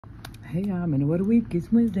Hey y'all, middle of the week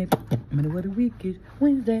is Wednesday. Middle of the week is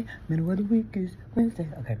Wednesday. Middle of the week is Wednesday.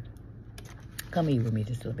 Okay. Come eat with me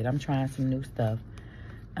just a little bit. I'm trying some new stuff.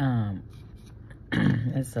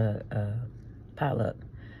 It's a potluck.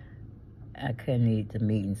 I couldn't eat the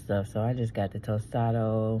meat and stuff, so I just got the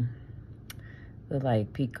tostado with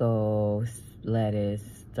like pico, lettuce,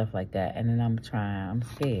 stuff like that. And then I'm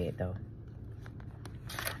scared though.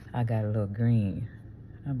 I got a little green.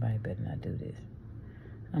 Nobody better not do this.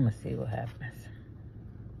 I'm gonna see what happens.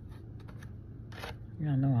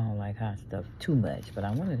 Y'all know I don't like hot stuff too much, but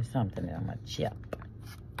I wanted something that I'm gonna chip.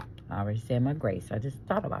 I already said my grace. I just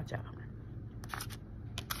thought about y'all.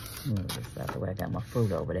 Move this out the way. I got my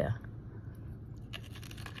fruit over there.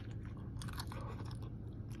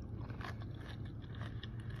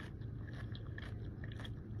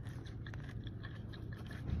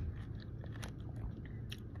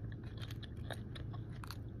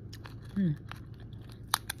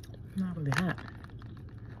 Not really hot.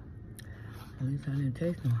 At least I didn't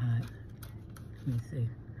taste no hot. Let me see.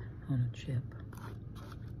 On a chip.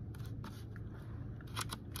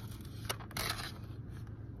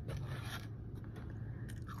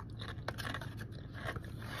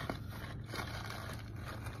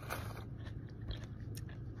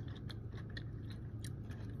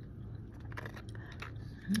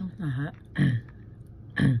 No, it's not hot.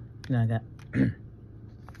 Now I got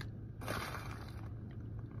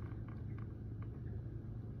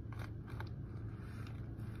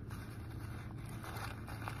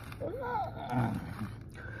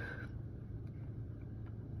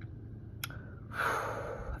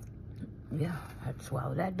yeah, I had to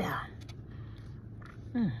swallow that down.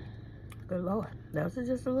 Good Lord. That was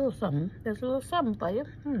just a little something. There's a little something for you.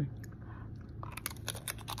 I'm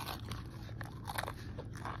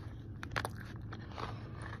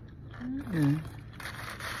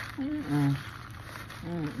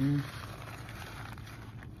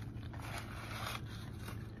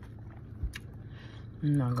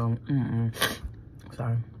not gonna,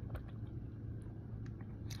 sorry.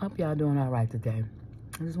 Hope y'all doing all right today.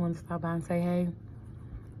 I just wanted to stop by and say, hey,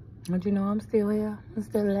 but you know I'm still here. I'm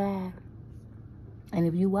still alive. And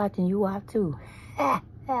if you watching, you are too.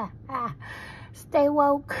 Stay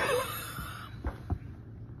woke.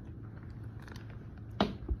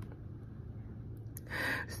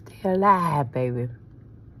 Stay alive, baby.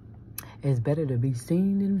 It's better to be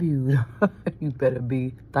seen than viewed. You better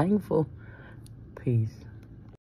be thankful. Peace.